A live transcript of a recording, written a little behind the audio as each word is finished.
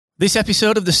This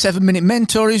episode of the 7 Minute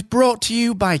Mentor is brought to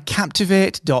you by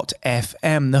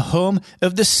Captivate.fm, the home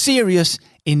of the serious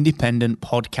independent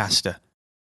podcaster.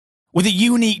 With a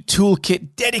unique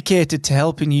toolkit dedicated to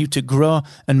helping you to grow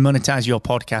and monetize your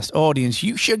podcast audience,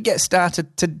 you should get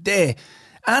started today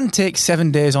and take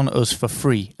 7 days on us for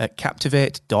free at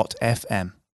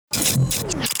Captivate.fm.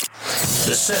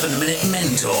 The 7 Minute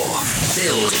Mentor.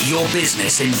 Build your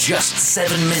business in just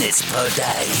 7 minutes per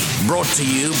day. Brought to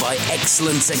you by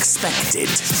Excellence Expected,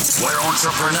 where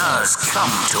entrepreneurs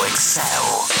come to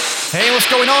excel. Hey, what's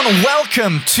going on?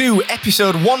 Welcome to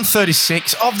episode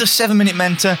 136 of the 7 Minute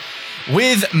Mentor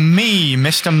with me,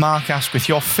 Mr. Mark Asquith,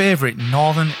 your favourite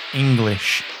Northern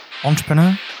English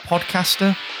entrepreneur,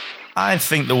 podcaster. I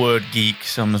think the word geek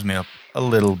sums me up a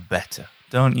little better.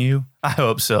 Don't you? I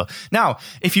hope so. Now,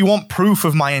 if you want proof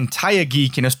of my entire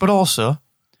geekiness, but also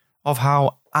of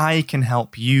how I can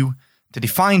help you to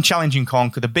define, challenge, and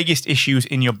conquer the biggest issues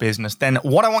in your business, then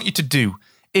what I want you to do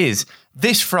is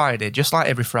this Friday, just like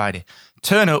every Friday,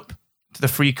 turn up to the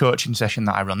free coaching session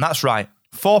that I run. That's right,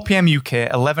 4 p.m.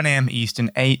 UK, 11 a.m.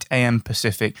 Eastern, 8 a.m.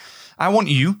 Pacific. I want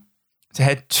you to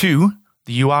head to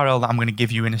the URL that I'm going to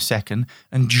give you in a second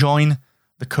and join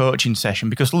the coaching session,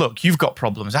 because look, you've got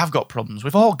problems, I've got problems,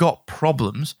 we've all got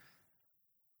problems.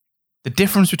 The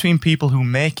difference between people who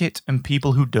make it and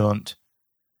people who don't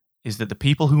is that the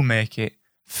people who make it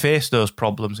face those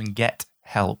problems and get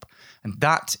help. And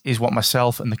that is what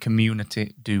myself and the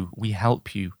community do. We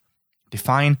help you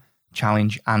define,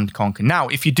 challenge, and conquer. Now,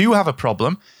 if you do have a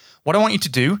problem, what I want you to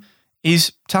do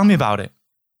is tell me about it.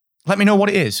 Let me know what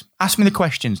it is. Ask me the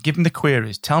questions, give me the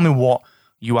queries, tell me what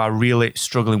you are really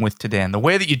struggling with today. And the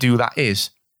way that you do that is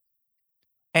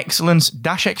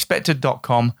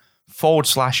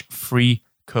excellence-expected.com/free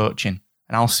coaching.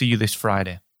 And I'll see you this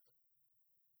Friday.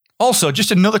 Also,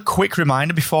 just another quick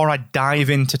reminder before I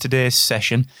dive into today's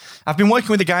session. I've been working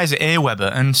with the guys at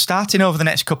Aweber, and starting over the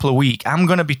next couple of weeks, I'm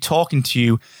going to be talking to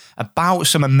you about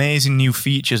some amazing new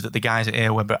features that the guys at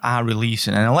Aweber are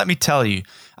releasing. And let me tell you,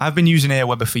 I've been using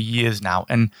Aweber for years now,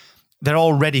 and they're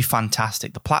already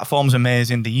fantastic. The platform's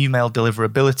amazing. The email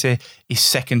deliverability is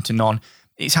second to none.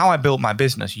 It's how I built my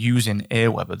business, using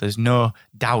Aweber. There's no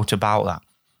doubt about that.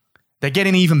 They're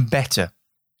getting even better.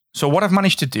 So what I've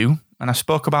managed to do, and I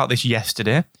spoke about this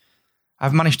yesterday,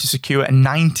 I've managed to secure a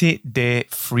 90-day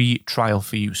free trial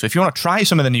for you. So if you want to try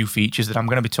some of the new features that I'm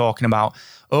going to be talking about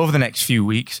over the next few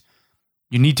weeks,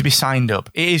 you need to be signed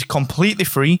up. It is completely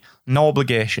free, no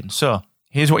obligation. So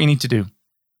here's what you need to do.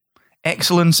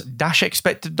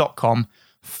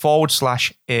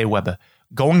 excellence-expected.com/Aweber.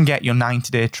 Go and get your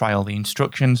 90-day trial. The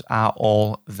instructions are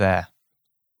all there.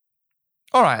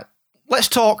 All right, let's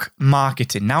talk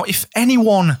marketing. Now, if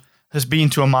anyone has been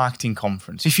to a marketing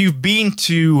conference, if you've been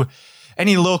to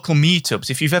any local meetups,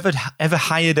 if you've ever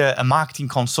hired a marketing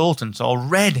consultant or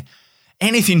read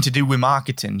anything to do with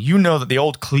marketing, you know that the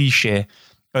old cliche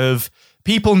of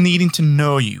people needing to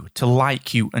know you, to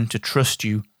like you, and to trust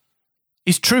you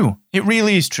is true. It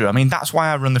really is true. I mean, that's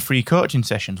why I run the free coaching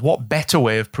sessions. What better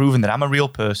way of proving that I'm a real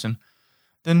person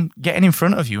than getting in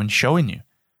front of you and showing you?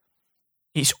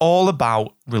 It's all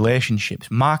about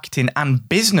relationships. Marketing and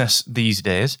business these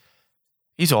days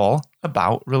is all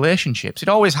about relationships. It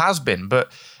always has been,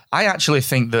 but I actually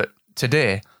think that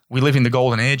today we live in the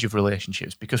golden age of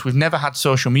relationships because we've never had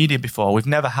social media before. We've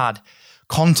never had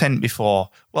content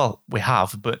before. Well, we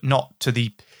have, but not to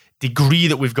the degree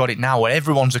that we've got it now, where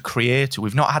everyone's a creator.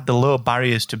 We've not had the low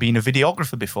barriers to being a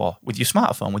videographer before with your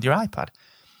smartphone, with your iPad.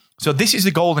 So this is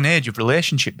the golden age of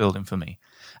relationship building for me.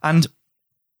 And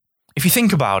if you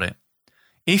think about it,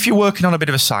 if you're working on a bit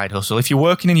of a side hustle, if you're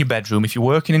working in your bedroom, if you're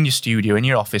working in your studio, in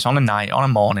your office, on a night, on a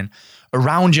morning,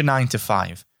 around your 9 to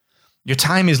 5, your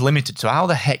time is limited. So how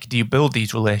the heck do you build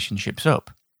these relationships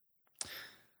up?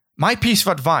 My piece of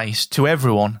advice to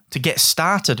everyone to get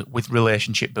started with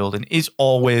relationship building is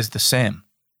always the same.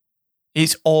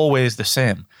 It's always the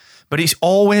same. But it's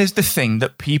always the thing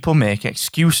that people make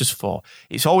excuses for.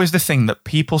 It's always the thing that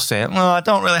people say, "Oh, I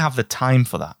don't really have the time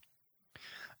for that."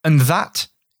 And that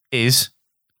is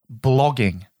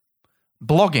blogging.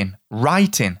 Blogging,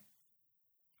 writing.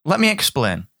 Let me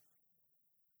explain.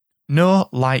 Know,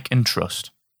 like, and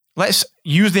trust. Let's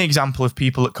use the example of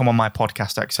people that come on my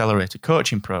Podcast Accelerator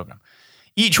coaching program.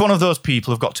 Each one of those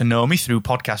people have got to know me through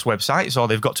podcast websites, or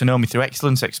they've got to know me through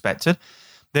Excellence Expected.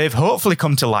 They've hopefully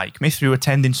come to like me through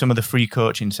attending some of the free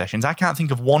coaching sessions. I can't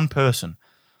think of one person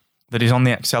that is on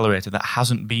the accelerator that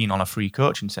hasn't been on a free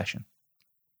coaching session.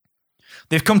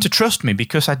 They've come to trust me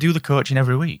because I do the coaching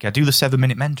every week. I do the 7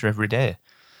 Minute Mentor every day.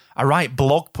 I write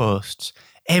blog posts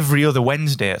every other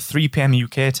Wednesday at 3 p.m.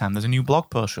 UK time. There's a new blog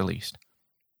post released.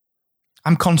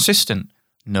 I'm consistent.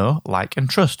 Know, like, and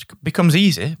trust becomes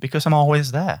easy because I'm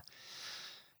always there.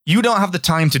 You don't have the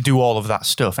time to do all of that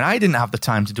stuff. And I didn't have the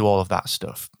time to do all of that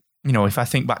stuff. You know, if I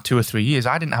think back 2 or 3 years,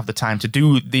 I didn't have the time to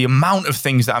do the amount of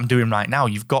things that I'm doing right now.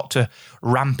 You've got to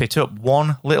ramp it up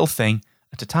one little thing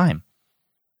at a time.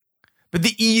 But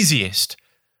the easiest,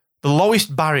 the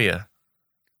lowest barrier,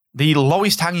 the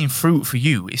lowest hanging fruit for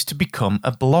you is to become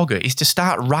a blogger, is to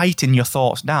start writing your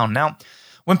thoughts down. Now,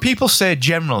 when people say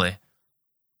generally,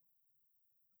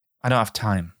 I don't have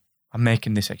time, I'm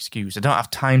making this excuse, I don't have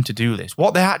time to do this,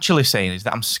 what they're actually saying is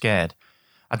that I'm scared.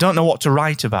 I don't know what to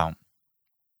write about.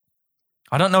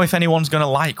 I don't know if anyone's going to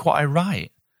like what I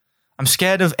write. I'm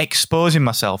scared of exposing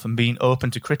myself and being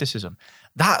open to criticism.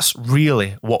 That's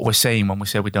really what we're saying when we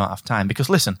say we don't have time. Because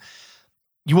listen,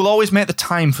 you will always make the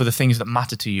time for the things that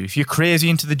matter to you. If you're crazy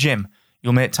into the gym,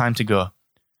 you'll make time to go.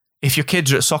 If your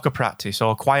kids are at soccer practice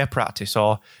or choir practice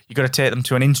or you've got to take them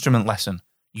to an instrument lesson,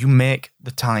 you make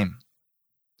the time.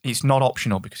 It's not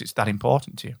optional because it's that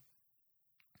important to you.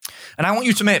 And I want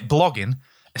you to make blogging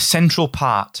a central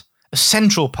part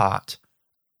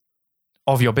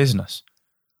of your business.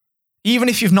 Even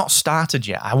if you've not started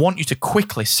yet, I want you to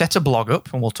quickly set a blog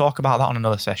up, and we'll talk about that on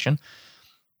another session.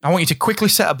 I want you to quickly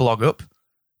set a blog up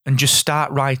and just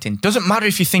start writing. Doesn't matter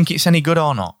if you think it's any good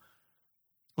or not.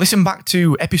 Listen back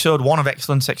to episode 1 of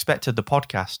Excellence Expected, the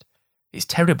podcast. It's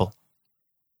terrible.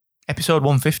 Episode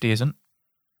 150 isn't.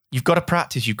 You've got to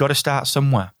practice. You've got to start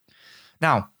somewhere.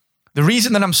 Now, the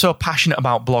reason that I'm so passionate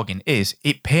about blogging is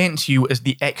it paints you as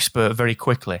the expert very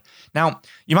quickly. Now,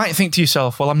 you might think to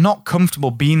yourself, well, I'm not comfortable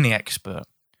being the expert.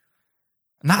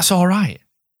 And that's all right.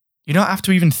 You don't have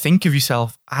to even think of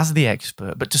yourself as the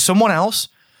expert, but to someone else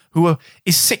who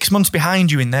is 6 months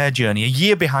behind you in their journey, a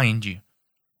year behind you,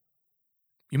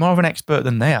 you're more of an expert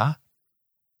than they are.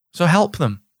 So help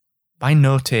them by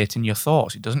notating your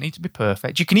thoughts. It doesn't need to be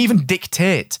perfect. You can even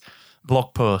dictate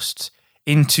blog posts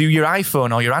into your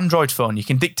iPhone or your Android phone. You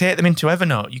can dictate them into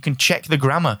Evernote. You can check the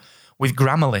grammar with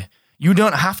Grammarly. You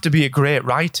don't have to be a great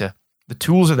writer. The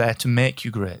tools are there to make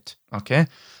you great, okay?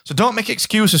 So don't make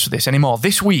excuses for this anymore.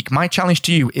 This week, my challenge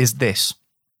to you is this.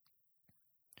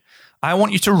 I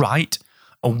want you to write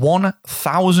a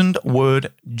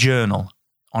 1,000-word journal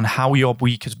on how your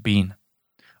week has been.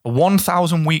 A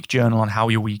 1,000-week journal on how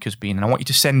your week has been. And I want you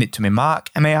to send it to me, Mark,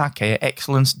 M-A-R-K, at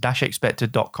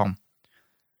excellence-expected.com.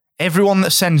 Everyone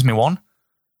that sends me one,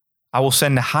 I will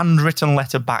send a handwritten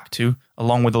letter back to,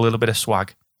 along with a little bit of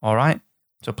swag. All right?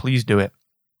 So please do it.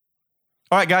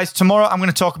 All right, guys, tomorrow I'm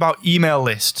going to talk about email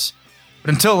lists.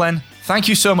 But until then, thank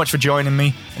you so much for joining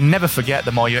me. And never forget,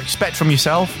 the more you expect from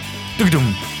yourself, the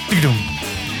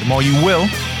more you will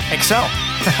excel.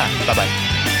 Bye-bye.